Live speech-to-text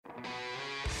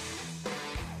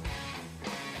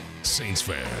Saints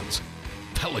fans,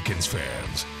 Pelicans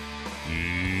fans,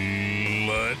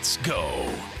 let's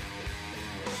go.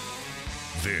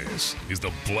 This is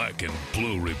the Black and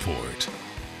Blue Report.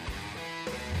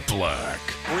 Black.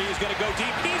 Bree's going to go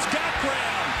deep. He's got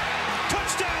ground.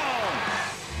 Touchdown.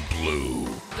 Blue.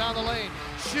 Down the lane.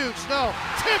 Shoots. No.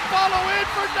 Tip follow in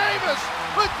for Davis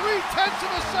with 3/10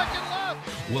 of a second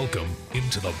left. Welcome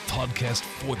into the podcast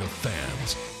for the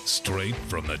fans, straight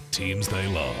from the teams they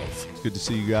love. It's good to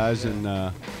see you guys, and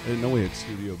I didn't know we had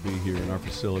Studio B here in our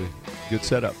facility. Good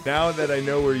setup. Now that I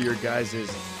know where your guys'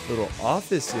 little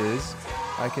office is,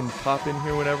 I can pop in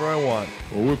here whenever I want.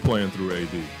 Well, we're playing through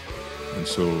AD, and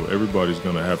so everybody's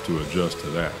going to have to adjust to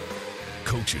that.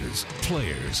 Coaches,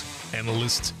 players,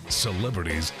 analysts,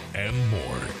 celebrities, and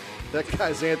more. That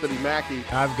guy's Anthony Mackie.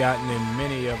 I've gotten in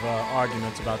many of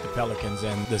arguments about the Pelicans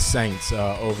and the Saints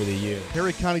over the years.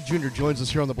 Harry Connick Jr. joins us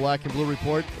here on the Black and Blue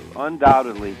Report.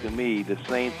 Undoubtedly, to me, the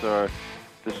Saints are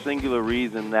the singular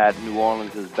reason that New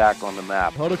Orleans is back on the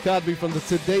map. Hoda Kotb from the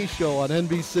Today Show on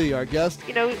NBC, our guest.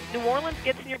 You know, New Orleans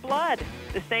gets in your blood.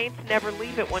 The Saints never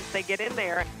leave it once they get in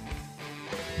there.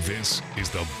 This is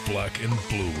the Black and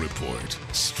Blue Report,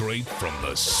 straight from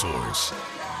the source.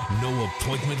 No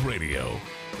appointment radio,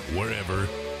 wherever,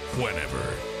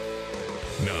 whenever.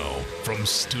 Now, from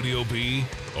Studio B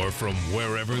or from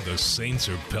wherever the Saints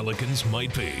or Pelicans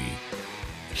might be,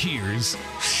 here's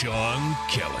Sean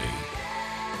Kelly.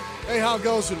 Hey, how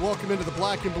goes it? Welcome into the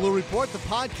Black and Blue Report, the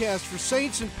podcast for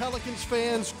Saints and Pelicans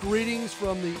fans. Greetings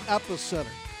from the epicenter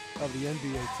of the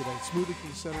NBA today, Smoothie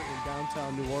King Center in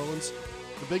downtown New Orleans.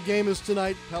 The big game is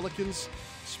tonight. Pelicans,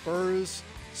 Spurs,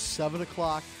 7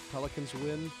 o'clock. Pelicans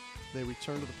win. They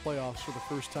return to the playoffs for the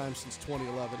first time since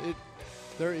 2011.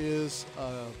 There is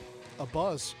a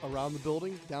buzz around the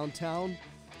building, downtown,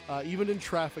 even in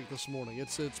traffic this morning.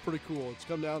 It's pretty cool. It's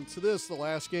come down to this, the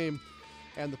last game,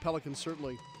 and the Pelicans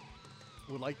certainly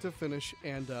would like to finish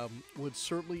and would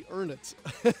certainly earn it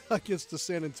against the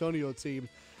San Antonio team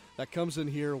that comes in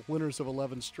here, winners of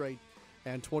 11 straight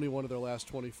and 21 of their last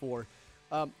 24.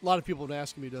 A lot of people have been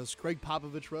asking me, does Greg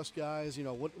Popovich rest guys? You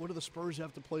know, what do the Spurs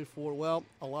have to play for? Well,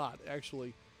 a lot,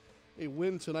 actually. A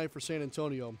win tonight for San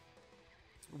Antonio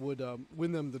would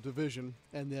win them the division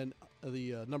and then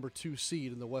the number 2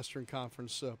 seed in the Western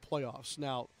Conference playoffs.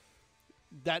 Now,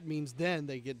 that means then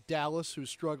they get Dallas, who's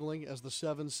struggling as the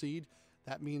 7 seed.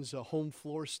 That means a home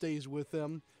floor stays with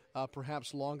them,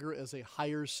 perhaps longer as a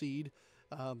higher seed.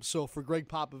 So for Greg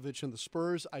Popovich and the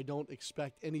Spurs, I don't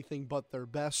expect anything but their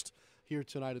best here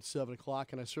tonight at 7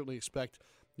 o'clock, and I certainly expect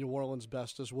New Orleans'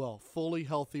 best as well. Fully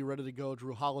healthy, ready to go.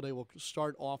 Drew Holiday will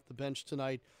start off the bench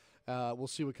tonight. We'll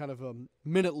see what kind of a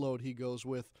minute load he goes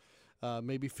with.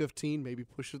 Maybe 15, maybe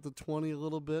push it to 20 a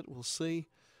little bit. We'll see.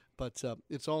 But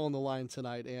it's all on the line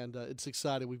tonight, and it's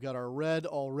exciting. We've got our red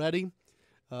already.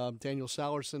 Daniel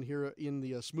Salerson here in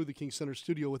the Smoothie King Center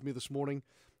studio with me this morning,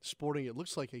 sporting it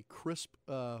looks like a crisp,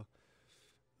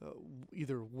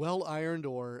 either well-ironed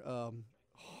or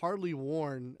hardly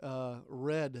worn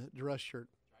red dress shirt.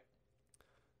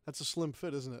 That's a slim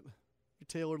fit, isn't it? Your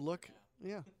tailored look?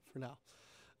 Yeah, for now.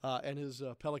 And his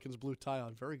Pelicans blue tie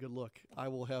on. Very good look. I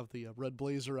will have the red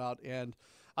blazer out, and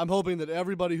I'm hoping that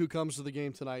everybody who comes to the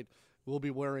game tonight will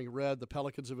be wearing red. The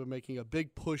Pelicans have been making a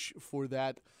big push for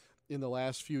that in the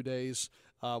last few days.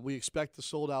 We expect the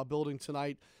sold-out building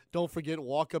tonight. Don't forget,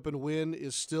 Walk Up and Win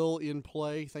is still in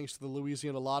play thanks to the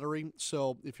Louisiana Lottery.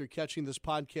 So if you're catching this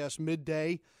podcast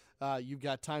midday, you've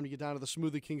got time to get down to the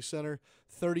Smoothie King Center.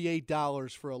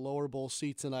 $38 for a lower bowl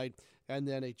seat tonight, and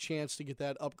then a chance to get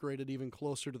that upgraded even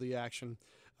closer to the action.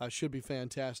 Should be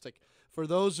fantastic. For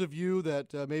those of you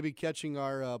that may be catching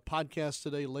our podcast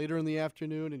today later in the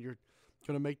afternoon and you're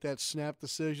going to make that snap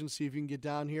decision, see if you can get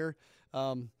down here,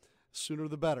 sooner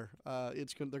the better. They're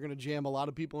going to jam a lot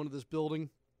of people into this building,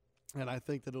 and I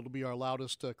think that it'll be our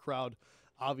loudest crowd,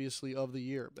 obviously, of the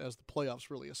year as the playoffs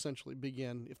really essentially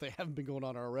begin, if they haven't been going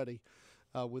on already,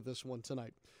 with this one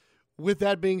tonight. With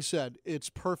that being said, it's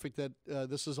perfect that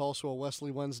this is also a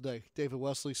Wesley Wednesday. David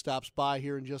Wesley stops by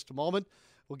here in just a moment.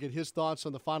 We'll get his thoughts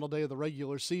on the final day of the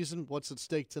regular season, what's at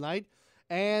stake tonight,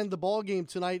 and the ball game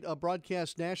tonight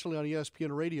broadcast nationally on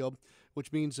ESPN Radio,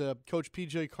 which means Coach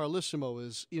P.J. Carlesimo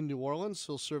is in New Orleans.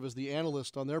 He'll serve as the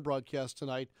analyst on their broadcast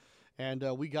tonight, and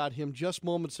we got him just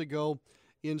moments ago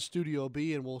in Studio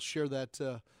B, and we'll share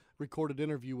that recorded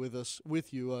interview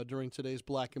with you during today's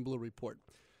Black and Blue Report.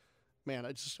 Man,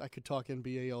 I could talk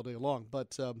NBA all day long,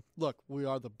 but look, we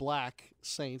are the Black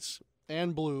Saints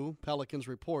and Blue Pelicans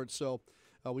Report, so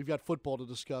we've got football to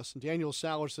discuss. And Daniel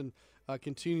Salerson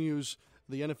continues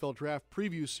the NFL Draft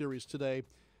Preview Series today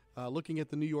looking at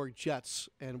the New York Jets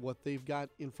and what they've got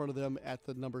in front of them at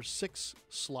the number 6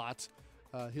 slot.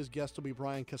 His guest will be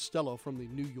Brian Costello from the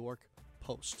New York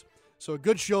Post. So a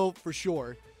good show for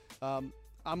sure. I'm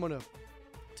going to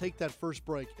take that first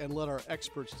break and let our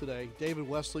experts today, David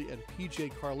Wesley and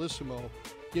PJ Carlissimo,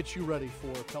 get you ready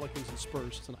for Pelicans and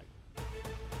Spurs tonight.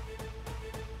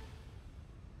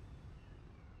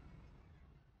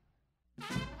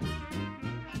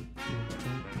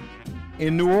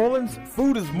 In New Orleans,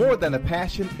 food is more than a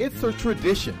passion, it's a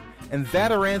tradition. And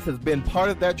Zatarain's has been part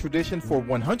of that tradition for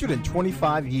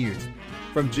 125 years.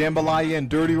 From jambalaya and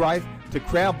dirty rice to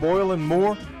crab boil and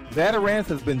more, Zatarain's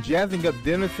has been jazzing up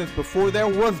dinner since before there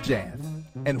was jazz.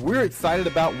 And we're excited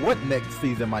about what next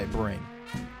season might bring.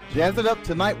 Jazz it up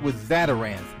tonight with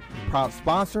Zatarain's, proud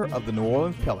sponsor of the New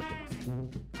Orleans Pelicans.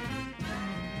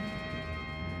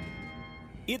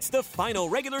 It's the final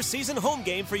regular season home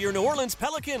game for your New Orleans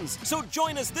Pelicans. So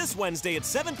join us this Wednesday at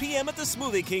 7 p.m. at the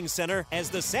Smoothie King Center as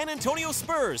the San Antonio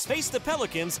Spurs face the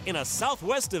Pelicans in a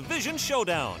Southwest Division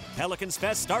showdown. Pelicans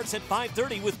Fest starts at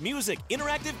 5:30 with music,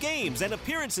 interactive games, and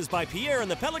appearances by Pierre and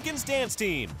the Pelicans dance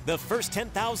team. The first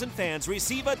 10,000 fans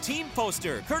receive a team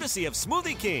poster courtesy of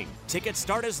Smoothie King. Tickets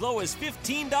start as low as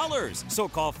 $15. So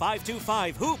call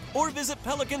 525-HOOP or visit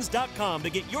Pelicans.com to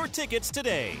get your tickets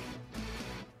today.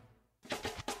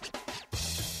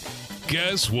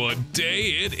 Guess what day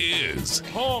it is?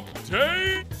 Hump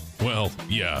Day! Well,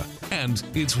 yeah, and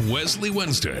it's Wesley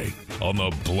Wednesday on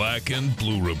the Black and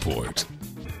Blue Report.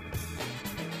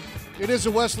 It is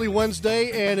a Wesley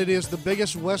Wednesday, and it is the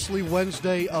biggest Wesley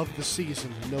Wednesday of the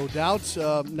season, no doubt.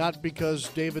 Not because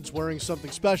David's wearing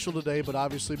something special today, but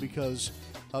obviously because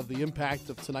of the impact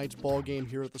of tonight's ball game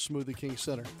here at the Smoothie King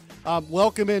Center.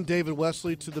 Welcome in, David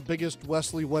Wesley, to the biggest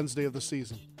Wesley Wednesday of the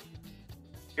season.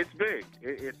 It's big.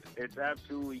 It's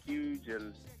absolutely huge,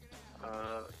 and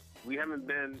we haven't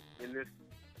been in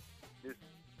this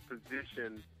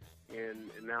position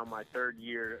in now my third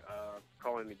year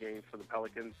calling the games for the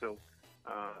Pelicans. So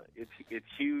it's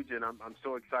huge, and I'm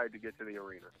so excited to get to the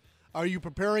arena. Are you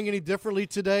preparing any differently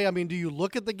today? I mean, do you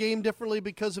look at the game differently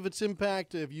because of its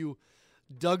impact? Have you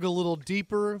dug a little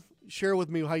deeper? Share with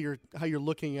me how you're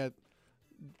looking at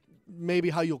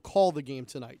maybe how you'll call the game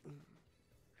tonight.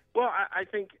 Well, I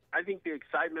think the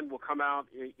excitement will come out,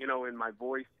 in my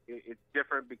voice. It's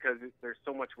different because there's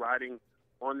so much riding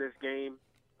on this game.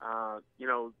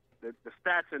 The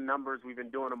stats and numbers, we've been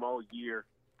doing them all year,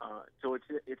 so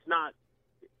it's not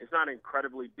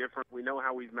incredibly different. We know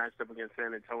how we've matched up against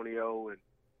San Antonio, and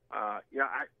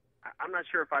I'm not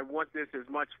sure if I want this as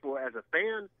much as a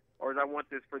fan or as I want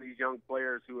this for these young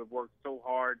players who have worked so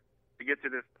hard to get to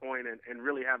this point and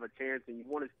really have a chance, and you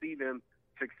want to see them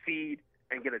succeed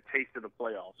and get a taste of the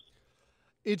playoffs.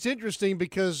 It's interesting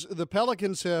because the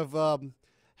Pelicans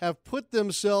have put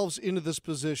themselves into this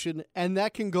position, and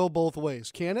that can go both ways,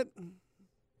 can it?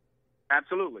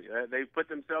 Absolutely. They've put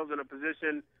themselves in a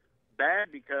position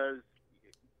bad because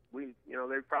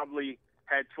they've probably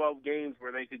had 12 games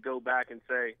where they could go back and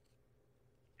say,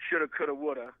 shoulda, coulda,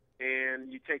 woulda,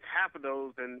 and you take half of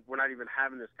those, and we're not even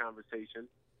having this conversation.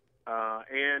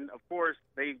 And, of course,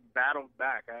 they've battled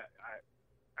back.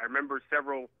 I remember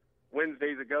several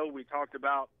Wednesdays ago we talked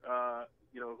about,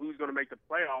 who's going to make the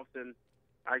playoffs, and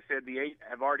I said the 8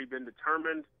 have already been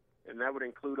determined, and that would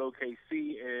include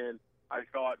OKC. And I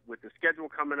thought with the schedule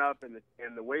coming up and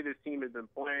the way this team has been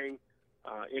playing,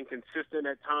 inconsistent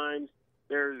at times,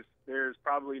 there's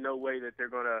probably no way that they're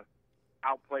going to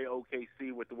outplay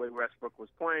OKC with the way Westbrook was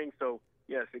playing. So,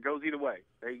 yes, it goes either way.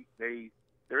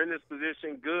 They're in this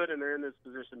position good, and they're in this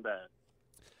position bad.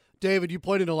 David, you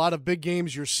played in a lot of big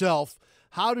games yourself.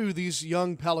 How do these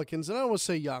young Pelicans, and I don't want to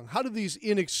say young, how do these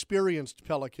inexperienced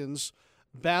Pelicans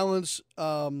balance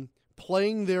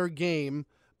playing their game,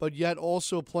 but yet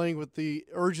also playing with the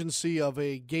urgency of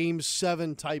a Game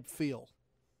 7 type feel?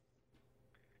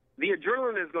 The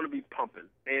adrenaline is going to be pumping,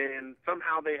 and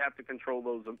somehow they have to control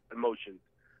those emotions.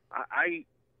 I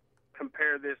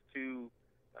compare this to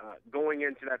going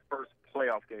into that first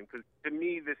playoff game, because to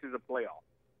me this is a playoff.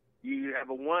 You have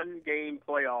a one-game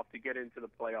playoff to get into the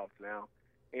playoffs now.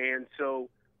 And so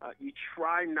you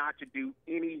try not to do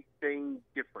anything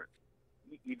different.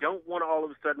 You don't want to all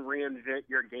of a sudden reinvent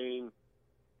your game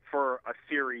for a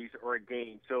series or a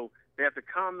game. So they have to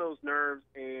calm those nerves,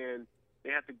 and they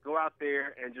have to go out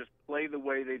there and just play the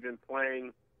way they've been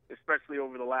playing, especially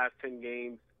over the last 10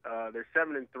 games. They're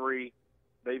 7-3.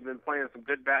 They've been playing some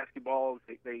good basketball.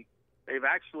 They've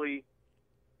actually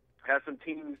have some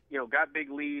teams, got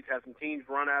big leads, have some teams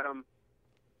run at them,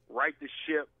 right the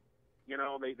ship.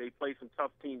 They play some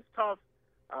tough teams tough.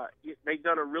 they've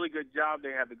done a really good job.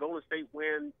 They have the Golden State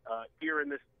win here in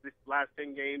this last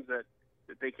 10 games that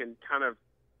they can kind of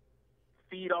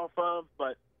feed off of.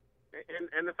 But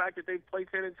and the fact that they've played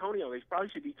San Antonio, they probably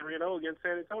should be 3-0 against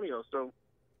San Antonio. So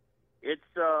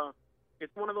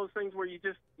it's one of those things where you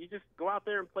just go out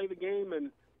there and play the game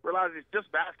and realize it's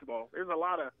just basketball. There's a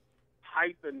lot of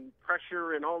hype and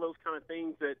pressure and all those kind of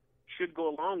things that should go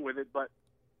along with it, but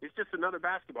it's just another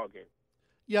basketball game.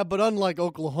 Yeah, but unlike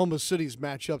Oklahoma City's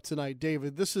matchup tonight,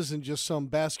 David, this isn't just some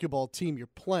basketball team you're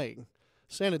playing.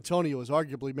 San Antonio is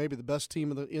arguably maybe the best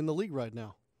team in the league right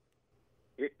now.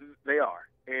 They are.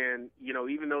 And,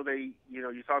 even though they,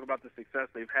 you talk about the success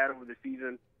they've had over the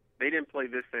season, they didn't play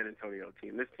this San Antonio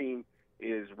team. This team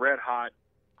is red hot,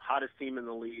 hottest team in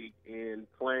the league, and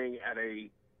playing at a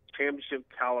championship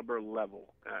caliber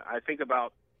level. I think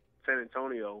about San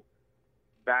Antonio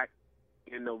back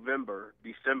in November,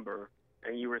 December,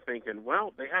 and you were thinking,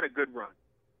 well, they had a good run.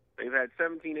 They've had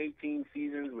 17, 18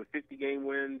 seasons with 50 game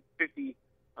wins, 50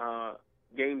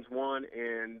 games won,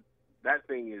 and that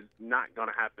thing is not going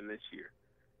to happen this year.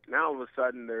 Now all of a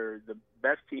sudden they're the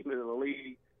best team in the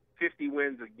league, 50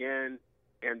 wins again,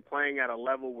 and playing at a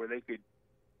level where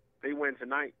they win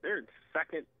tonight. They're in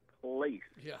second place.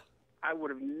 Yeah. I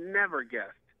would have never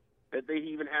guessed that they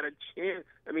even had a chance.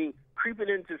 I mean, creeping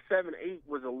into 7-8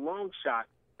 was a long shot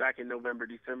back in November,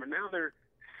 December. Now they're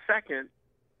second,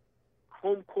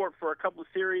 home court for a couple of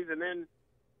series, and then,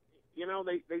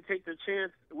 they take their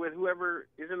chance with whoever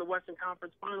is in the Western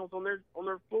Conference Finals on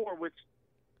their floor, which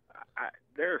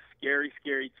they're a scary,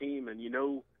 scary team. And,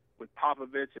 with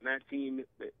Popovich and that team,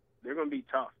 they're going to be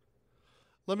tough.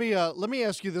 Let me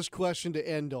ask you this question to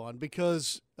end on,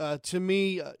 because to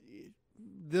me,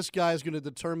 this guy is going to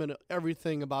determine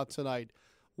everything about tonight.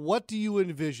 What do you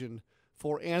envision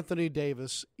for Anthony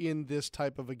Davis in this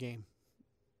type of a game?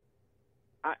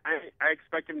 I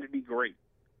expect him to be great.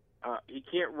 He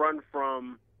can't run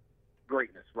from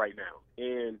greatness right now,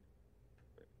 and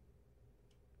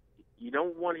you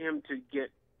don't want him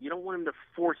to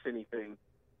force anything,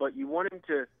 but you want him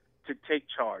to take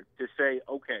charge, to say,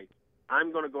 okay,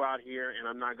 I'm going to go out here and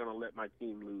I'm not going to let my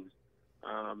team lose.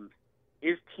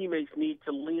 His teammates need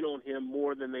to lean on him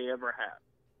more than they ever have.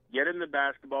 Get him the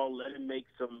basketball, let him make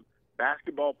some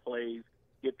basketball plays,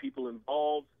 get people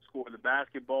involved, score the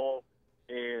basketball,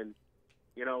 and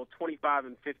 25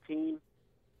 and 15.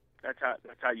 That's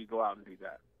how you go out and do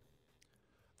that.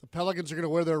 The Pelicans are going to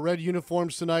wear their red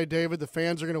uniforms tonight, David. The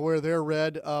fans are going to wear their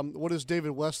red. What is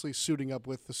David Wesley suiting up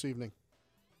with this evening?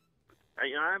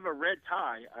 I have a red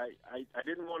tie. I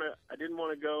didn't want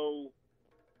to go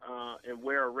and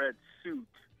wear a red suit.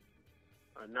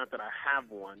 Not that I have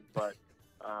one, but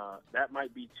that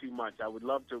might be too much. I would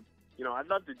love to, I'd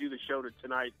love to do the show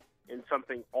tonight in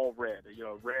something all red,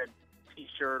 red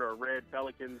T-shirt or red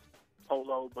Pelicans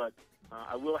polo. But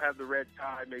I will have the red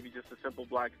tie, maybe just a simple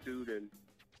black suit, and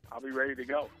I'll be ready to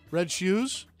go. Red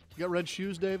shoes? You got red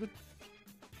shoes, David?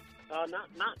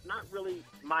 Not really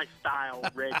my style,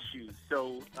 red shoes.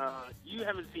 So you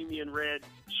haven't seen me in red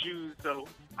shoes, so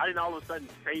I didn't all of a sudden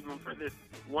save them for this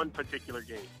one particular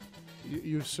game.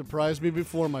 You've surprised me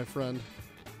before, my friend.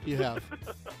 You have.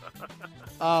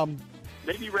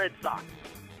 Maybe red socks.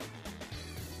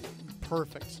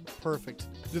 Perfect.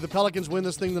 Do the Pelicans win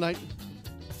this thing tonight?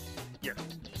 Yes.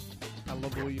 I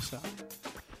love the way you sound.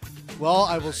 Well,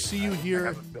 I will see you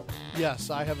here. Yes,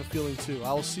 I have a feeling too.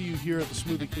 I will see you here at the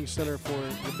Smoothie King Center for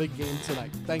the big game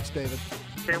tonight. Thanks, David.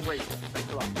 Can't wait.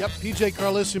 Thanks a lot. Yep, PJ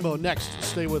Carlissimo next.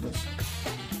 Stay with us.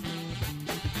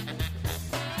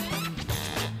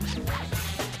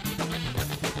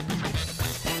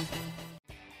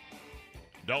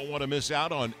 Don't want to miss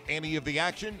out on any of the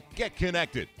action? Get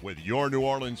connected with your New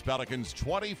Orleans Pelicans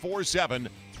 24/7,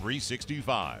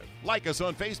 365. Like us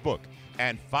on Facebook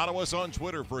and follow us on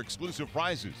Twitter for exclusive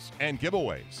prizes and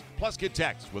giveaways. Plus, get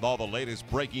texts with all the latest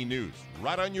breaking news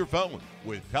right on your phone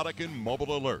with Pelican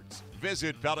Mobile Alerts.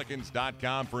 Visit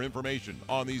Pelicans.com for information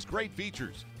on these great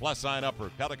features. Plus, sign up for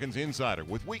Pelicans Insider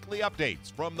with weekly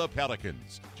updates from the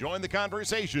Pelicans. Join the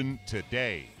conversation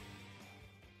today.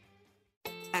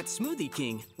 At Smoothie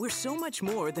King, we're so much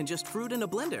more than just fruit in a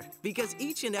blender, because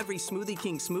each and every Smoothie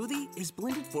King smoothie is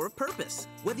blended for a purpose.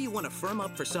 Whether you want to firm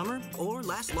up for summer or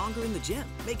last longer in the gym,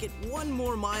 make it one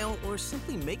more mile, or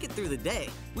simply make it through the day,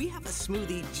 we have a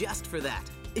smoothie just for that.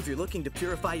 If you're looking to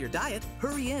purify your diet,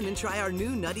 hurry in and try our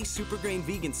new Nutty Super Grain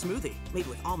Vegan Smoothie, made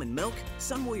with almond milk,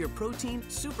 Sun Warrior protein,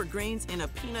 super grains, and a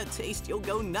peanut taste you'll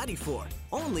go nutty for.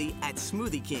 Only at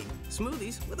Smoothie King.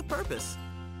 Smoothies with a purpose.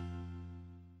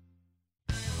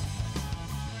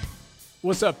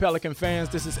 What's up, Pelican fans?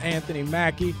 This is Anthony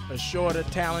Mackie, a shorter,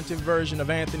 talented version of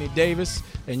Anthony Davis,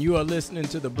 and you are listening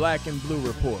to the Black and Blue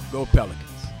Report. Go Pelicans.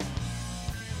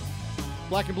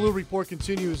 Black and Blue Report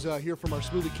continues here from our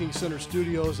Smoothie King Center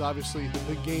studios. Obviously, the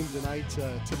big game tonight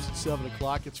tips at 7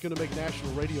 o'clock. It's going to make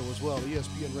national radio as well.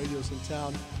 ESPN Radio's in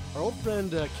town. Our old friend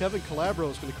Kevin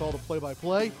Calabro is going to call the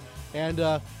play-by-play. And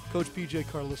Coach P.J.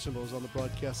 Carlissimo is on the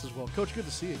broadcast as well. Coach, good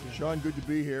to see you again. Sean, good to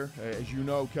be here. As you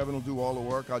know, Kevin will do all the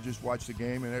work. I'll just watch the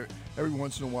game, and every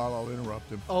once in a while I'll interrupt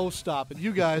him. Oh, stop it.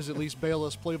 You guys at least bail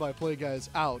us play-by-play guys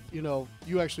out. You know,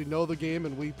 you actually know the game,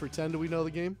 and we pretend we know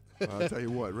the game. I'll tell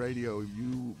you what, radio,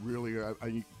 you really are.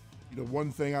 You know, one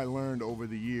thing I learned over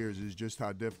the years is just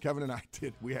how Kevin and I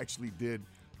we actually did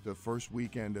the first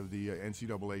weekend of the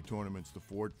NCAA tournaments, the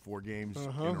four games in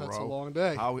a row. That's a long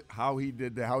day. How he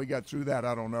did that, how he got through that,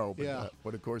 I don't know. But,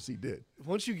 but of course he did.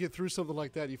 Once you get through something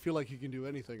like that, you feel like you can do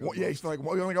anything. Well, yeah, he's like,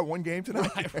 well, you only got one game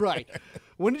tonight. Right.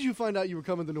 When did you find out you were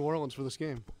coming to New Orleans for this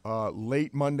game?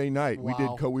 Late Monday night.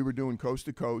 Wow. We were doing coast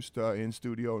to coast in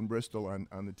studio in Bristol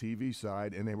on the TV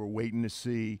side, and they were waiting to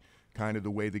see kind of the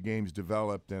way the games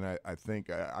developed. And I think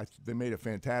they made a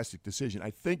fantastic decision. I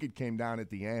think it came down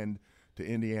at the end to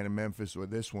Indiana, Memphis, or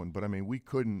this one. But, I mean, we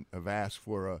couldn't have asked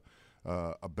for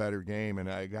a better game,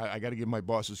 and I got to give my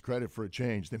bosses credit for a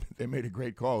change. They made a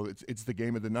great call. It's the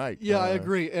game of the night. Yeah, I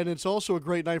agree. And it's also a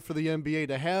great night for the NBA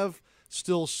to have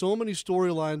still so many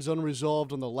storylines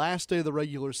unresolved on the last day of the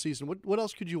regular season. What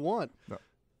else could you want?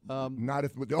 No. Not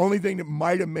if the only thing that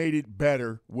might have made it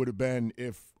better would have been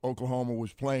if Oklahoma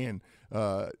was playing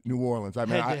New Orleans. I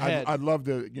mean, I'd love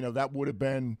to. You know, that would have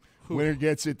been winner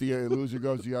gets it, the loser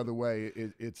goes the other way.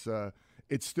 It's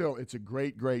a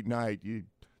great night. You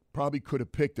probably could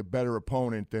have picked a better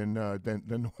opponent than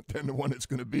the one that's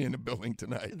going to be in the building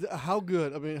tonight. How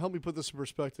good? I mean, help me put this in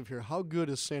perspective here. How good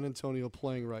is San Antonio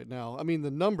playing right now? I mean,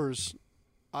 the numbers,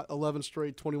 11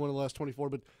 straight, 21 of the last 24,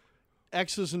 but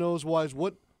X's and O's wise,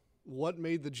 what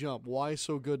made the jump? Why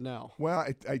so good now? Well,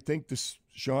 I think this,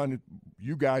 Sean,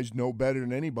 you guys know better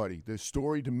than anybody. The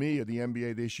story to me of the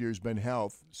NBA this year has been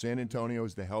health. San Antonio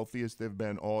is the healthiest they've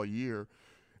been all year,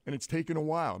 and it's taken a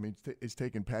while. I mean, it's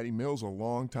taken Patty Mills a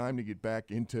long time to get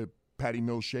back into Patty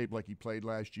Mills shape like he played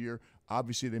last year.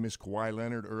 Obviously, they missed Kawhi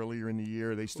Leonard earlier in the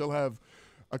year. They still have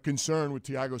a concern with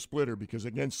Tiago Splitter because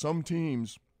against some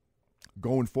teams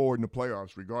going forward in the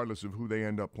playoffs, regardless of who they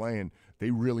end up playing, they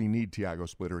really need Tiago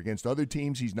Splitter. Against other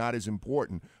teams, he's not as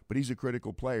important, but he's a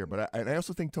critical player. But I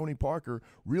also think Tony Parker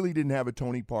really didn't have a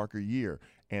Tony Parker year.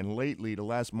 And lately, the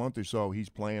last month or so, he's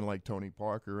playing like Tony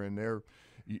Parker, and they're,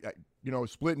 you know,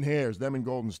 splitting hairs, them in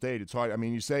Golden State. It's hard. I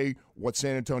mean, you say what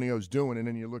San Antonio's doing, and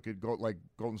then you look at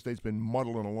Golden State's been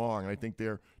muddling along, and I think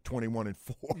they're 21-4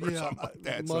 or something like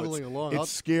that. Muddling along.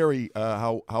 It's scary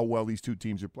how well these two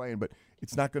teams are playing, but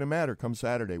it's not going to matter come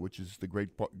Saturday, which is the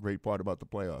great part about the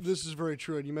playoffs. This is very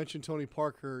true. And you mentioned Tony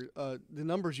Parker. The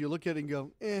numbers, you look at it and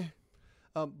go,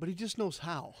 but he just knows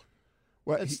how.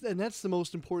 Well, and that's the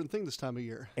most important thing this time of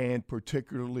year. And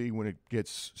particularly when it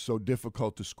gets so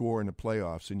difficult to score in the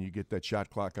playoffs and you get that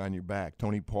shot clock on your back.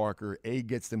 Tony Parker,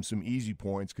 gets them some easy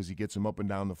points because he gets them up and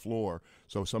down the floor.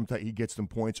 So sometimes he gets them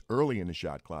points early in the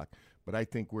shot clock. But I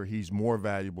think where he's more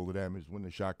valuable to them is when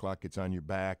the shot clock gets on your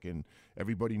back and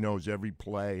everybody knows every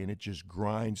play and it just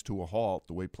grinds to a halt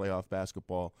the way playoff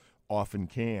basketball often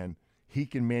can. He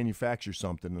can manufacture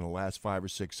something in the last 5 or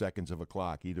 6 seconds of a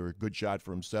clock, either a good shot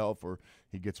for himself or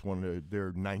he gets one of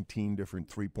their 19 different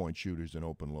three-point shooters in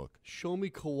open look. Show me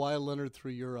Kawhi Leonard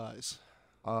through your eyes.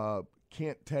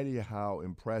 Can't tell you how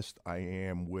impressed I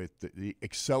am with the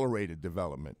accelerated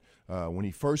development. When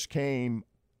he first came,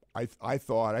 I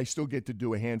thought I still get to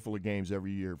do a handful of games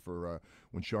every year for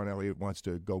when Sean Elliott wants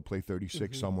to go play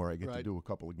 36 somewhere. I get to do a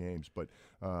couple of games. But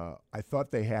I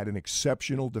thought they had an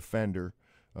exceptional defender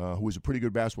who was a pretty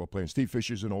good basketball player. And Steve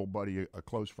Fisher's an old buddy, a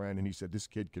close friend, and he said, this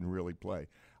kid can really play.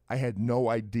 I had no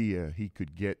idea he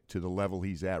could get to the level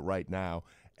he's at right now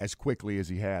as quickly as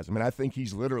he has. I mean, I think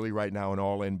he's literally right now an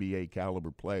all-NBA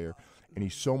caliber player, and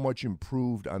he's so much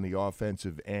improved on the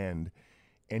offensive end,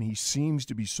 and he seems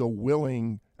to be so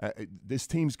willing. This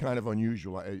team's kind of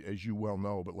unusual, as you well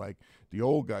know, but like the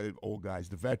old guys,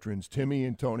 the veterans, Timmy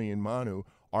and Tony and Manu,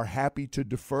 are happy to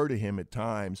defer to him at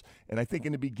times. And I think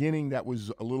in the beginning that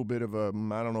was a little bit of a,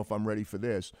 I don't know if I'm ready for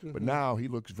this. But now he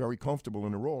looks very comfortable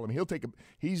in the role. I mean,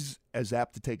 he's as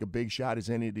apt to take a big shot as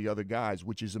any of the other guys,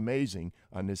 which is amazing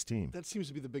on this team. That seems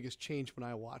to be the biggest change when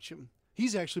I watch him.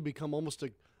 He's actually become almost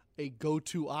a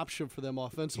go-to option for them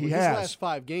offensively. His last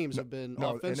 5 games have been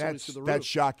offensively and to the roof. That's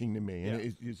shocking to me.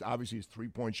 And obviously his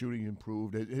three-point shooting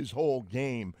improved. His whole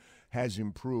game has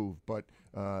improved. But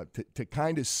to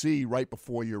kind of see right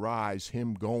before your eyes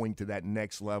him going to that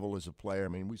next level as a player, I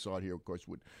mean, we saw it here, of course,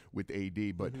 with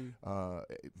AD, but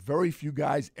very few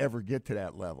guys ever get to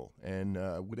that level. And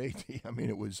with AD, I mean,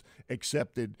 it was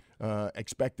expected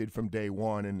from day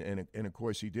one, and of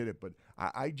course he did it. But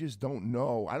I just don't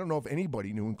know. I don't know if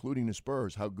anybody knew, including the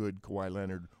Spurs, how good Kawhi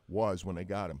Leonard was when they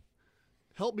got him.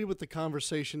 Help me with the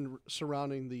conversation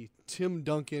surrounding the Tim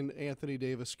Duncan, Anthony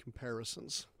Davis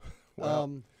comparisons.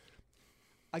 Well,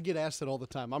 I get asked that all the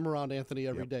time. I'm around Anthony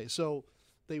every day. So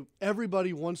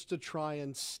everybody wants to try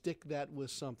and stick that with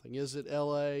something. Is it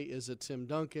L.A.? Is it Tim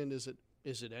Duncan? Is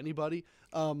it anybody?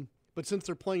 But since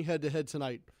they're playing head-to-head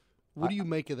tonight, what do you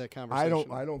make of that conversation?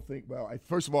 I don't think – well,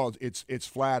 first of all, it's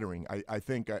flattering. I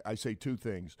think I say two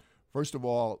things. First of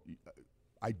all,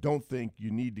 I don't think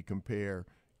you need to compare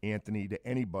Anthony to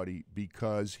anybody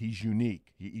because he's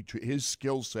unique. His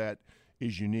skill set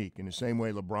is unique. In the same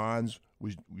way LeBron's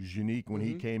was unique when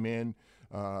he came in.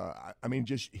 I mean,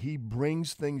 just he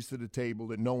brings things to the table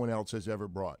that no one else has ever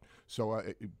brought. So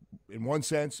in one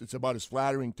sense, it's about as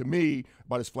flattering to me,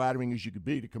 about as flattering as you could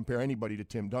be to compare anybody to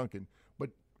Tim Duncan. But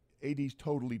AD's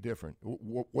totally different.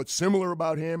 What's similar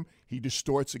about him, he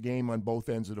distorts a game on both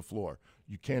ends of the floor.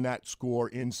 You cannot score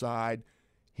inside.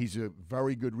 He's a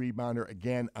very good rebounder,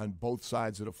 again, on both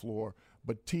sides of the floor.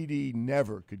 But TD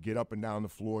never could get up and down the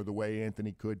floor the way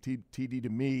Anthony could. TD, to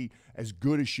me, as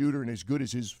good a shooter and as good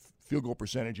as his field goal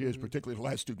percentage is, particularly the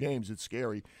last two games, it's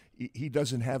scary. He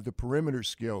doesn't have the perimeter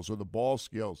skills or the ball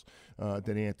skills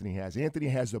that Anthony has. Anthony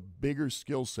has a bigger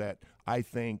skill set, I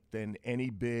think, than any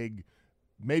big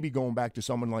 – maybe going back to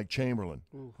someone like Chamberlain.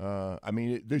 I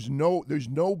mean, there's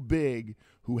no big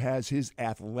who has his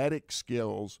athletic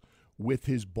skills with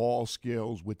his ball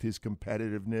skills, with his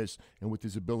competitiveness, and with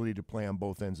his ability to play on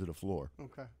both ends of the floor.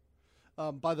 Okay.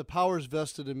 By the powers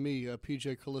vested in me,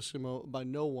 PJ Colissimo, by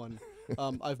no one,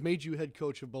 I've made you head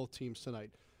coach of both teams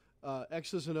tonight.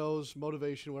 X's and O's,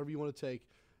 motivation, whatever you want to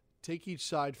take each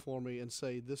side for me and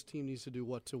say this team needs to do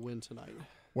what to win tonight.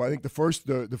 Well, I think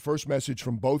the first message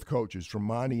from both coaches, from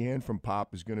Monty and from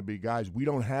Pop, is going to be, guys, we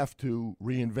don't have to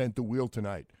reinvent the wheel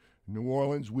tonight. New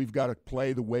Orleans, we've got to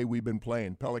play the way we've been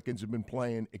playing. Pelicans have been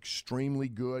playing extremely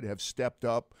good, have stepped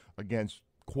up against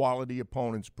quality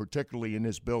opponents, particularly in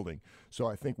this building. So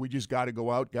I think we just got to go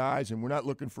out, guys, and we're not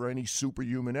looking for any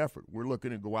superhuman effort. We're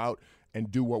looking to go out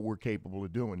and do what we're capable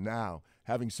of doing. Now,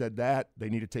 having said that, they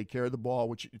need to take care of the ball,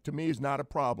 which to me is not a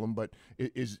problem, but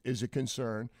is a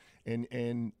concern.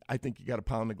 And I think you got to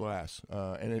pound the glass.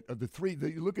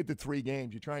 You look at the three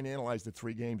games. You try and analyze the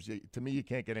three games. To me, you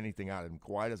can't get anything out of them.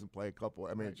 Kawhi doesn't play a couple.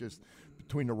 I mean, it's just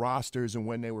between the rosters and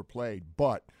when they were played.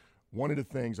 But one of the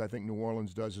things I think New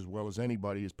Orleans does as well as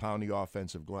anybody is pound the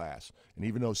offensive glass. And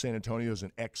even though San Antonio is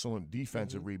an excellent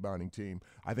defensive rebounding team,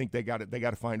 I think they got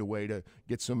to find a way to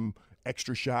get some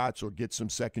extra shots or get some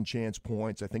second chance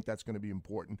points. I think that's going to be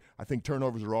important. I think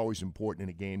turnovers are always important in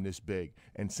a game this big.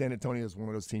 And San Antonio is one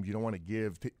of those teams you don't want to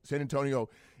give. San Antonio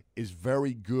is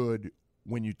very good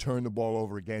when you turn the ball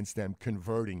over against them,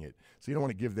 converting it. So you don't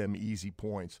want to give them easy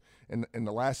points. And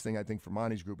the last thing I think for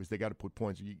Monty's group is they got to put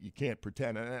points. You can't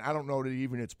pretend. And I don't know that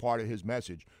even it's part of his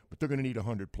message, but they're going to need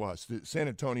 100+. San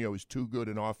Antonio is too good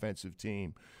an offensive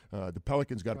team. The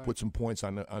Pelicans got to put some points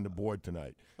on the board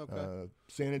tonight. Okay.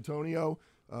 San Antonio,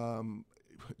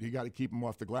 you got to keep them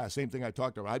off the glass. Same thing I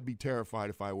talked about. I'd be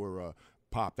terrified if I were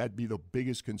Pop. That'd be the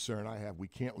biggest concern I have. We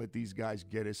can't let these guys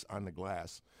get us on the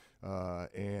glass.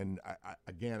 And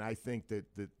I think that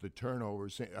the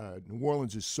turnovers, New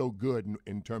Orleans is so good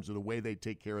in terms of the way they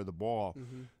take care of the ball.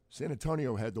 San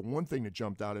Antonio had the one thing that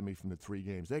jumped out at me from the three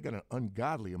games. They got an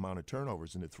ungodly amount of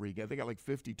turnovers in the three games. They got like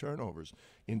 50 turnovers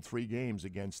in 3 games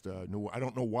against New Orleans. I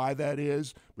don't know why that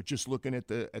is, but just looking at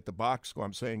the box score,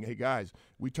 I'm saying, hey, guys,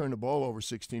 we turn the ball over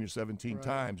 16 or 17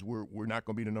 times. We're not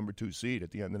going to be the number 2 seed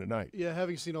at the end of the night. Yeah,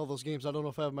 having seen all those games, I don't know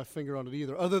if I have my finger on it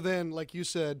either. Other than, like you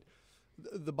said,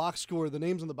 the box score, the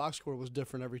names on the box score was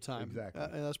different every time. Exactly.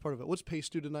 And that's part of it. What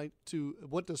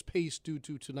does pace do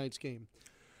to tonight's game?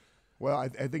 Well, I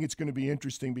think it's going to be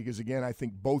interesting because, again, I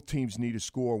think both teams need a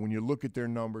score. When you look at their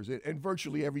numbers, and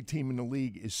virtually every team in the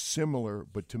league is similar,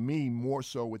 but to me, more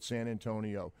so with San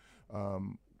Antonio.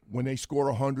 When they score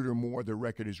 100 or more, their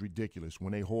record is ridiculous.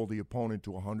 When they hold the opponent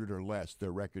to 100 or less,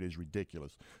 their record is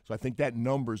ridiculous. So I think that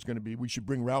number is going to be – we should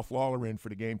bring Ralph Lawler in for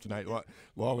the game tonight.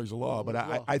 Lawler's a law. But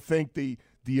I think the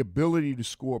ability to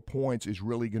score points is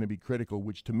really going to be critical,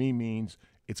 which to me means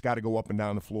it's got to go up and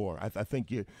down the floor. I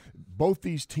think both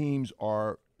these teams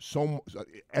are so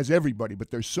 – as everybody,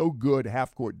 but they're so good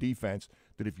half-court defense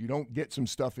that if you don't get some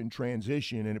stuff in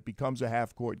transition and it becomes a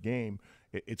half-court game –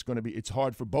 it's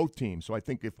hard for both teams. So I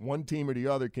think if one team or the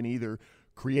other can either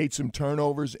create some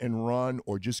turnovers and run,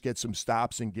 or just get some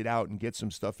stops and get out and get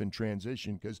some stuff in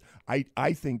transition, because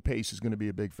I think pace is going to be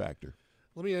a big factor.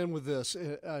 Let me end with this.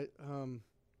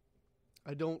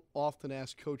 I don't often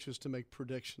ask coaches to make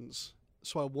predictions,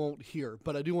 so I won't here.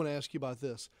 But I do want to ask you about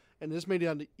this, and this may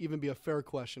not even be a fair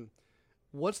question.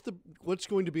 What's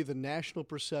going to be the national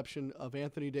perception of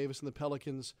Anthony Davis and the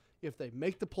Pelicans if they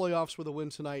make the playoffs with a win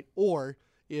tonight, or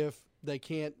if they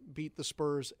can't beat the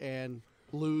Spurs and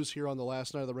lose here on the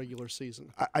last night of the regular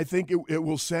season? I think it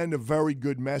will send a very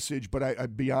good message, but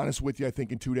I'd be honest with you, I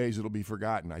think in 2 days it'll be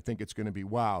forgotten. I think it's going to be,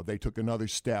 wow, they took another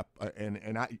step.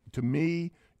 To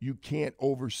me, you can't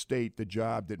overstate the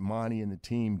job that Monty and the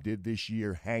team did this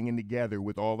year, hanging together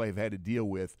with all they've had to deal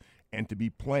with, and to be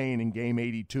playing in Game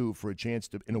 82 for a chance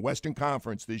to, in a Western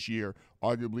Conference this year,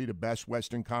 arguably the best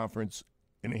Western Conference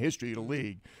in the history of the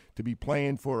league, to be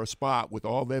playing for a spot with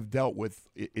all they've dealt with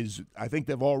is, I think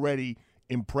they've already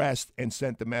impressed and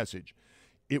sent the message.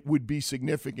 It would be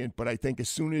significant, but I think as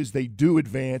soon as they do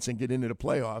advance and get into the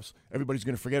playoffs, everybody's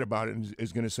going to forget about it and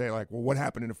is going to say, like, well, what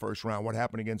happened in the first round? What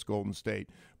happened against Golden State?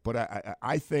 But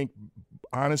I think,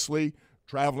 honestly,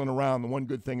 traveling around, the one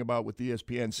good thing about with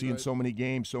ESPN, seeing so many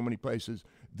games, so many places,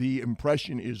 the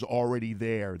impression is already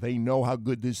there. They know how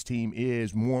good this team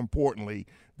is. More importantly,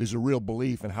 there's a real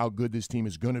belief in how good this team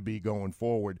is going to be going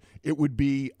forward. It would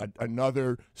be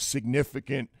another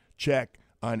significant check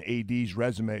on AD's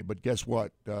resume, but guess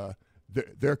what?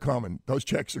 They're coming. Those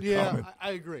checks are coming. Yeah,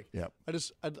 I agree. Yeah.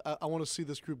 I want to see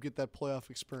this group get that playoff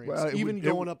experience, Well,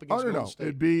 going up against Golden State.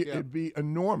 It'd be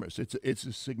enormous. It's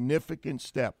a significant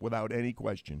step without any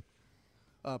question.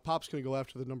 Pop's going to go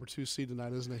after the number 2 seed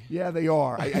tonight, isn't he? Yeah, they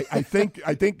are. I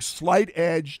think slight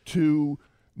edge to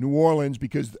New Orleans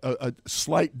because a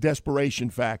slight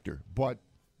desperation factor, but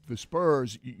the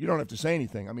Spurs, you don't have to say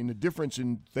anything. I mean, the difference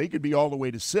they could be all the way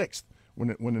to 6th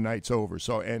when the night's over.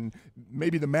 So, and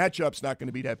maybe the matchup's not going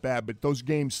to be that bad, but those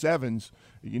Game 7s,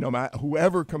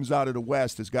 whoever comes out of the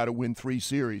West has got to win 3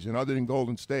 series. And other than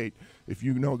Golden State, if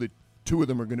you know that 2 of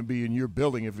them are going to be in your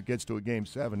building, if it gets to a Game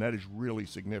 7, that is really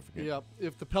significant. Yeah.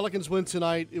 If the Pelicans win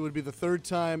tonight, it would be the 3rd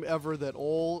time ever that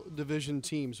all division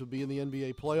teams would be in the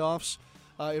NBA playoffs.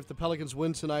 If the Pelicans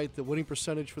win tonight, the winning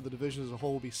percentage for the division as a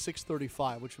whole will be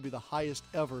 .635, which would be the highest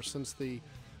ever since the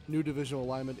new divisional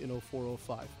alignment in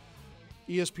 04-05.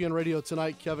 ESPN Radio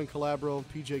tonight, Kevin Calabro,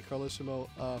 PJ Carlissimo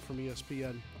from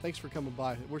ESPN. Thanks for coming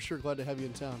by. We're sure glad to have you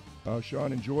in town.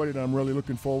 Sean, enjoyed it. I'm really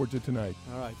looking forward to tonight.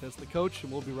 All right, that's the coach,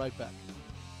 and we'll be right back.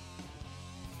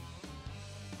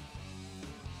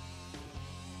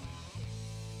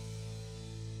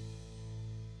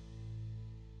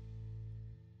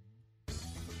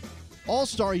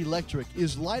 All-Star Electric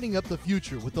is lighting up the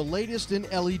future with the latest in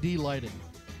LED lighting.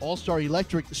 All-Star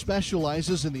Electric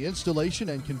specializes in the installation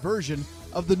and conversion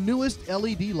of the newest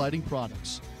LED lighting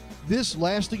products. This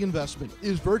lasting investment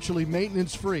is virtually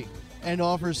maintenance-free and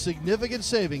offers significant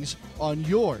savings on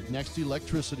your next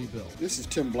electricity bill. This is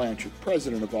Tim Blanchard,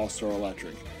 president of All-Star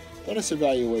Electric. Let us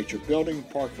evaluate your building,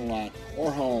 parking lot,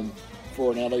 or home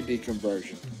for an LED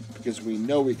conversion because we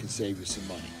know we can save you some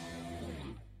money.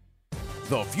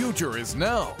 The future is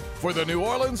now for the New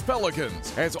Orleans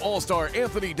Pelicans, as All-Star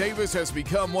Anthony Davis has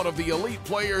become one of the elite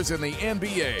players in the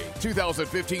NBA.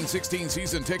 2015-16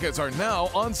 season tickets are now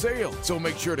on sale, so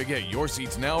make sure to get your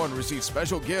seats now and receive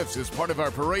special gifts as part of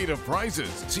our parade of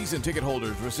prizes. Season ticket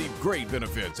holders receive great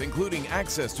benefits, including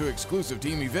access to exclusive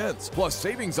team events, plus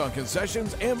savings on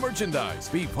concessions and merchandise.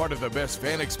 Be part of the best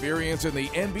fan experience in the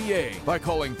NBA by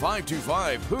calling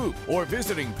 525-HOOP or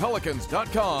visiting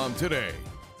Pelicans.com today.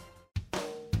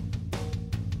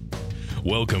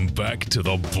 Welcome back to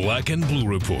the Black and Blue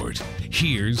Report.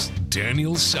 Here's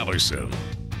Daniel Sellerson.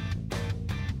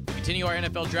 We continue our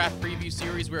NFL Draft Preview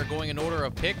Series. We are going in order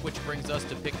of pick, which brings us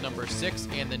to pick number 6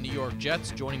 and the New York Jets.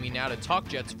 Joining me now to talk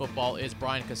Jets football is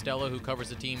Brian Costello, who covers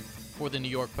the team for the New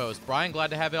York Post. Brian,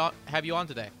 glad to have you on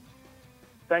today.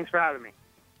 Thanks for having me.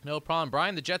 No problem.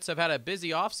 Brian, the Jets have had a busy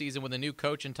offseason with a new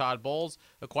coach in Todd Bowles,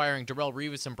 acquiring Darrelle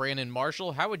Revis and Brandon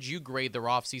Marshall. How would you grade their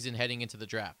offseason heading into the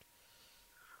draft?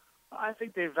 I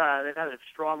think they've had a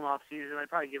strong offseason. I'd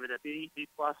probably give it a B+.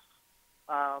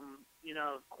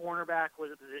 Cornerback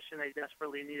was a position they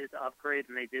desperately needed to upgrade,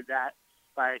 and they did that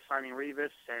by signing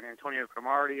Revis and Antonio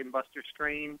Cromartie and Buster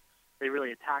Strain. They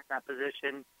really attacked that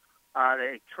position.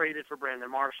 They traded for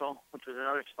Brandon Marshall, which was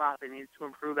another spot they needed to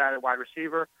improve at wide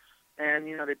receiver. And,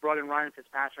 they brought in Ryan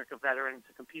Fitzpatrick, a veteran,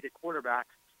 to compete at quarterback,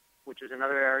 which is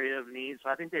another area of need. So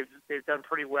I think they've done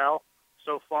pretty well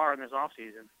so far in this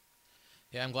offseason.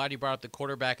 Yeah, I'm glad you brought up the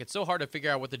quarterback. It's so hard to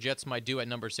figure out what the Jets might do at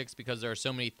number 6 because there are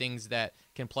so many things that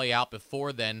can play out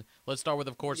before then. Let's start with,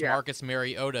 of course, Marcus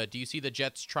Mariota. Do you see the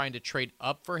Jets trying to trade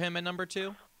up for him at number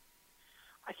 2?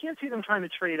 I can't see them trying to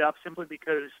trade up simply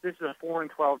because this is a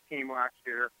 4-12 team last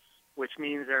year, which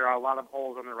means there are a lot of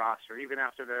holes on the roster. Even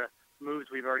after the moves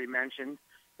we've already mentioned,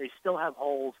 they still have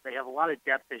holes. They have a lot of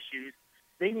depth issues.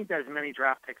 They need as many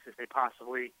draft picks as they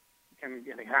possibly can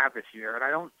have this year. And I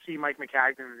don't see Mike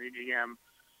Maccagnan, the GM,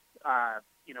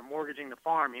 mortgaging the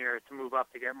farm here to move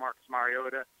up to get Marcus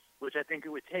Mariota, which I think it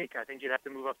would take. I think you'd have to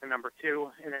move up to number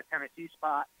 2 in that Tennessee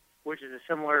spot, which is a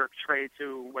similar trade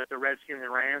to what the Redskins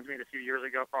and Rams made a few years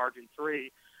ago for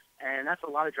RG3. And that's a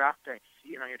lot of draft picks.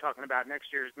 You're talking about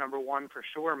next year's number 1 for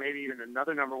sure, maybe even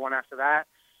another number 1 after that,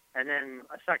 and then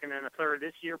a second and a third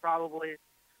this year probably.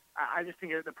 I just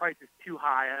think the price is too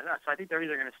high. So I think they're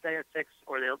either going to stay at 6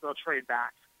 or they'll trade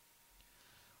back.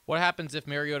 What happens if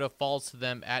Mariota falls to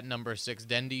them at number 6?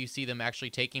 Then do you see them actually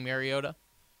taking Mariota?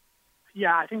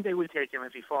 Yeah, I think they would take him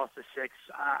if he falls to 6.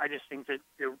 I just think that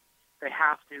they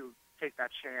have to take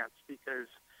that chance because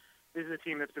this is a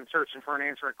team that's been searching for an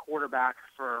answer at quarterback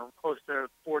for close to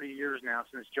 40 years now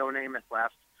since Joe Namath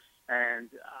left. And,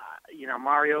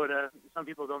 Mariota, some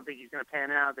people don't think he's going to pan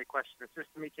out. They question the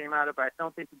system he came out of, but I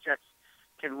don't think the Jets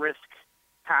can risk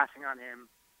passing on him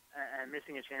and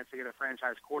missing a chance to get a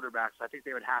franchise quarterback. So I think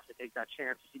they would have to take that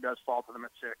chance if he does fall to them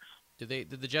at 6.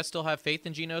 Did the Jets still have faith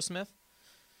in Geno Smith?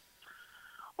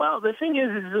 Well, the thing is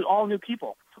it's all new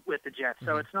people with the Jets,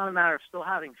 so it's not a matter of still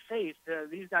having faith.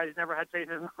 These guys never had faith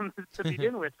in them to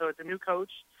begin with, so it's a new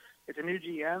coach, it's a new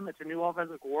GM, it's a new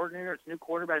offensive coordinator, it's a new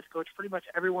quarterbacks coach. Pretty much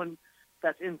everyone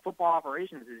that's in football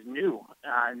operations is new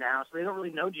now, so they don't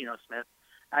really know Geno Smith.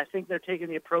 I think they're taking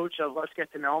the approach of let's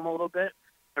get to know him a little bit.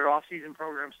 Their off-season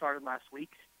program started last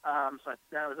week, so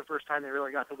that was the first time they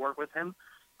really got to work with him.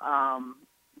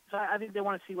 So I think they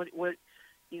want to see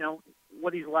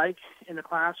what he's like in the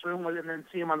classroom, and then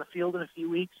see him on the field in a few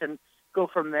weeks and go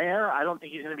from there. I don't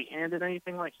think he's going to be handed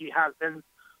anything like he has been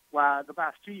the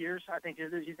past 2 years. I think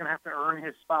he's going to have to earn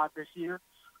his spot this year.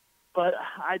 But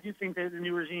I do think that the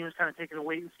new regime is kind of taking a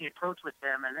wait-and-see approach with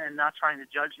him and not trying to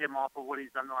judge him off of what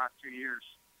he's done the last 2 years.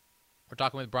 We're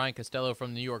talking with Brian Costello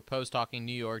from the New York Post, talking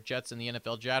New York Jets and the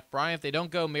NFL draft. Brian, if they don't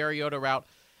go Mariota route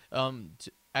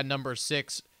at number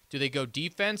 6, do they go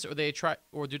defense, or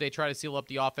do they try to seal up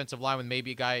the offensive line with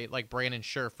maybe a guy like Brandon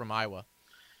Scherff from Iowa?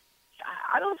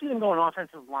 I don't see them going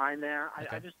offensive line there.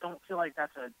 Okay. I just don't feel like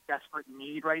that's a desperate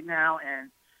need right now.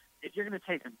 And if you're going to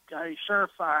take a guy, Scherff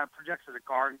projects as a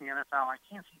guard in the NFL. I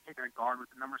can't see taking a guard with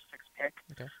the number 6 pick.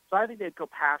 Okay. So I think they'd go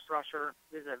pass rusher.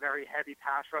 This is a very heavy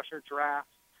pass rusher draft.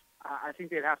 I think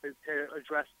they'd have to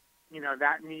address,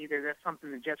 that need. That's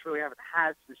something the Jets really haven't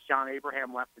had since John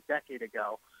Abraham left a decade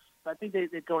ago. So I think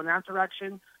they'd go in that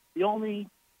direction. The only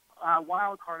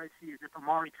wild card I see is if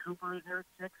Amari Cooper is there at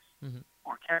 6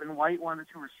 or Kevin White, one of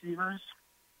the 2 receivers.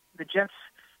 The Jets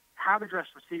have addressed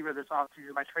receiver this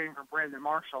offseason by trading for Brandon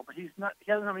Marshall, but he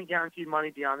doesn't have any guaranteed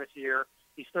money beyond this year.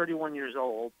 He's 31 years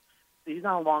old. So he's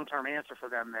not a long-term answer for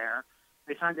them there.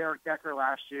 They signed Eric Decker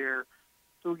last year.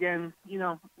 So, again,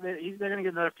 they're going to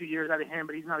get another few years out of him,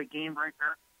 but he's not a game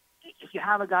breaker. If you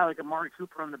have a guy like Amari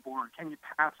Cooper on the board, can you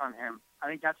pass on him? I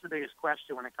think that's the biggest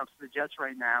question when it comes to the Jets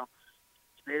right now.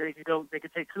 They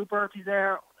could take Cooper if he's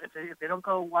there. If they don't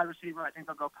go wide receiver, I think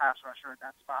they'll go pass rusher at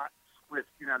that spot. With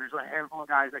there's a handful of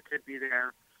guys that could be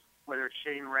there, whether it's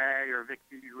Shane Ray or Vic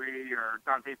Lee or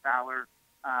Dante Fowler.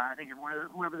 I think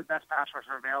whoever the best pass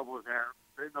rusher available is there,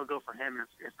 they'll go for him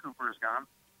if Cooper is gone.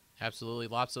 Absolutely.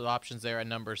 Lots of options there at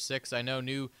number 6. I know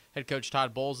new head coach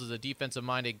Todd Bowles is a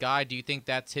defensive-minded guy. Do you think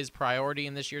that's his priority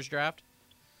in this year's draft?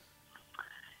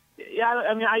 Yeah,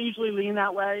 I mean, I usually lean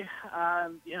that way.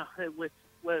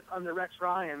 With under Rex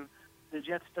Ryan, the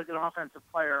Jets took an offensive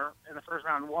player in the first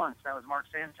round once. That was Mark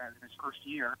Sanchez in his first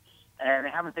year. And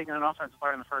they haven't taken an offensive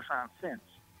player in the first round since.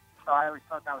 So I always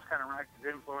thought that was kind of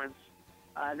Rex's influence.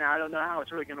 Now, I don't know how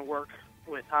it's really going to work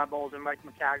with Todd Bowles and Mike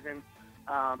Maccagnan.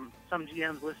 Some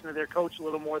GMs listen to their coach a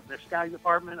little more than their scouting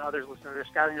department. Others listen to their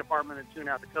scouting department and tune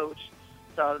out the coach.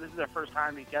 So this is their first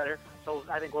time together. So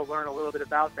I think we'll learn a little bit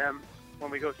about them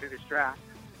when we go through this draft.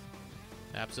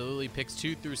 Absolutely. Picks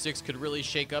 2 through 6 could really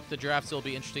shake up the draft, so it'll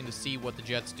be interesting to see what the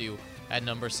Jets do at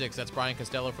number 6. That's Brian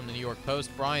Costello from the New York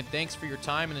Post. Brian, thanks for your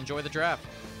time and enjoy the draft.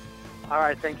 All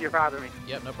right. Thank you for having me.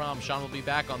 Yep, no problem. Sean will be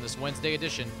back on this Wednesday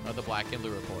edition of the Black and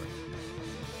Blue Report.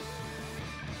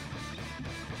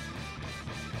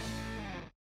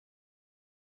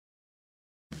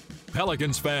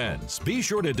 Pelicans fans, be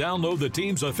sure to download the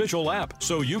team's official app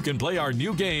so you can play our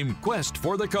new game, Quest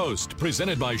for the Coast,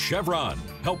 presented by Chevron.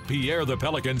 Help Pierre the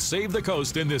Pelican save the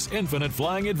coast in this infinite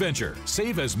flying adventure.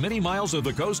 Save as many miles of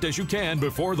the coast as you can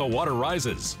before the water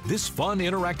rises. This fun,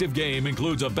 interactive game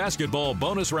includes a basketball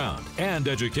bonus round and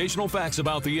educational facts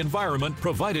about the environment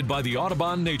provided by the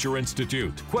Audubon Nature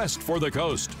Institute. Quest for the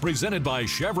Coast, presented by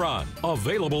Chevron.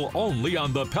 Available only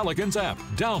on the Pelicans app.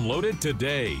 Download it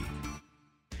today.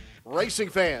 Racing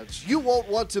fans, you won't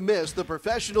want to miss the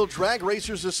Professional Drag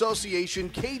Racers Association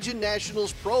Cajun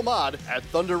Nationals Pro Mod at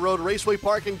Thunder Road Raceway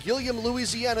Park in Gilliam,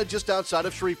 Louisiana, just outside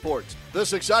of Shreveport.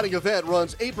 This exciting event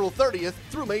runs April 30th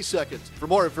through May 2nd. For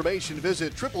more information,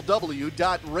 visit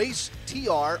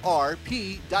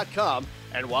www.racetrrp.com.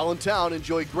 And while in town,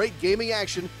 enjoy great gaming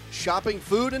action, shopping,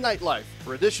 food, and nightlife.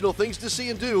 For additional things to see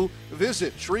and do,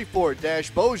 visit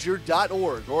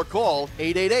shreveport-bossier.org or call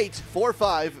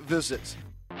 888-45-VISIT.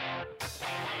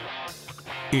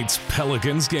 It's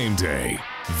Pelicans game day.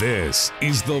 This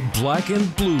is the Black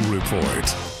and Blue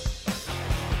Report.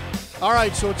 All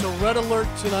right, so it's a red alert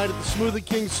tonight at the Smoothie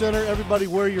King Center. Everybody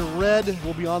wear your red.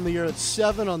 We'll be on the air at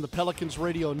 7 on the Pelicans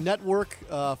Radio Network.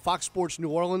 Fox Sports New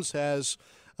Orleans has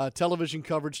television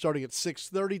coverage starting at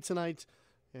 6:30 tonight.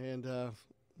 And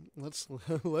let's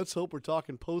hope we're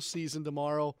talking postseason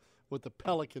tomorrow with the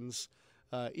Pelicans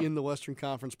in the Western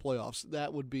Conference playoffs.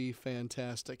 That would be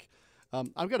fantastic.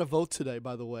 I've got a vote today,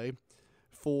 by the way,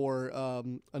 for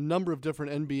a number of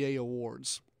different NBA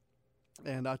awards.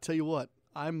 And I'll tell you what,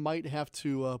 I might have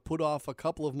to put off a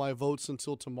couple of my votes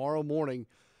until tomorrow morning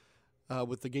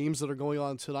with the games that are going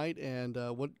on tonight and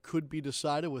what could be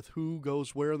decided with who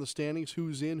goes where in the standings,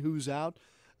 who's in, who's out.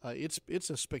 It's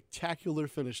a spectacular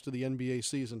finish to the NBA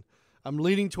season. I'm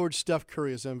leaning towards Steph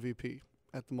Curry as MVP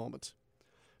at the moment.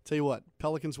 Tell you what,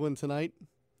 Pelicans win tonight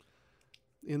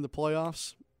in the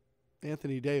playoffs.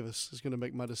 Anthony Davis is going to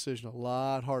make my decision a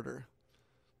lot harder.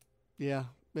 Yeah,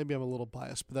 maybe I'm a little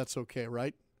biased, but that's okay,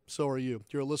 right? So are you.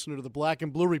 You're a listener to the Black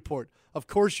and Blue Report. Of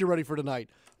course you're ready for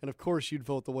tonight, and of course you'd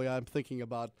vote the way I'm thinking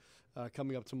about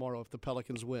coming up tomorrow if the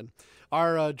Pelicans win.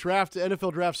 Our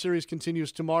NFL Draft Series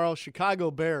continues tomorrow.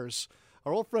 Chicago Bears.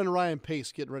 Our old friend Ryan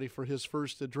Pace getting ready for his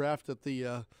first draft at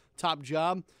the top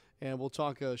job, and we'll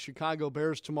talk Chicago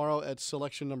Bears tomorrow at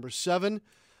selection number 7.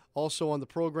 Also on the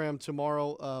program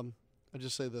tomorrow, I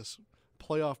just say this,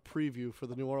 playoff preview for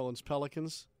the New Orleans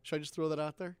Pelicans. Should I just throw that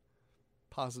out there?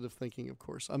 Positive thinking, of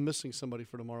course. I'm missing somebody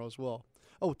for tomorrow as well.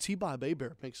 Oh, T-Bob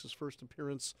Hebert makes his first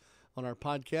appearance on our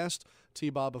podcast.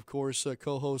 T-Bob, of course,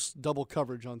 co-hosts Double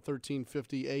Coverage on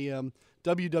 1350 AM,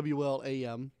 WWL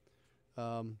AM.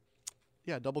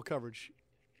 Double Coverage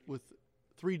with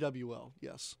 3WL,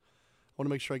 yes. I want to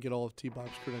make sure I get all of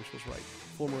T-Bob's credentials right.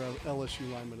 Former LSU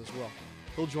lineman as well.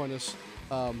 He'll join us,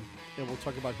 and we'll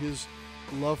talk about his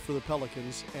love for the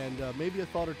Pelicans and maybe a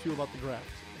thought or two about the draft.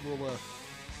 We'll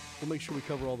make sure we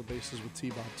cover all the bases with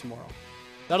T-Bob tomorrow.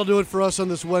 That'll do it for us on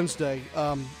this Wednesday.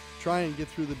 Try and get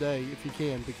through the day if you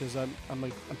can, because I'm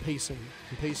pacing.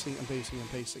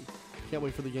 Can't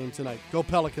wait for the game tonight. Go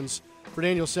Pelicans. For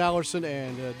Daniel Sallerson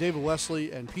and David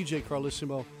Wesley and PJ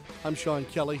Carlissimo, I'm Sean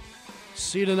Kelly.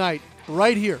 See you tonight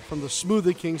right here from the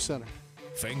Smoothie King Center.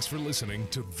 Thanks for listening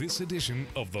to this edition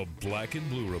of the Black and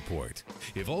Blue Report.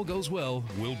 If all goes well,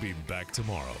 we'll be back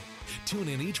tomorrow. Tune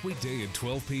in each weekday at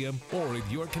 12 p.m. or at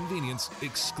your convenience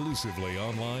exclusively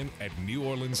online at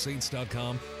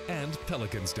NewOrleansSaints.com and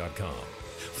Pelicans.com.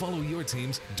 Follow your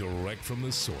teams direct from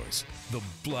the source, the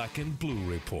Black and Blue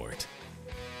Report.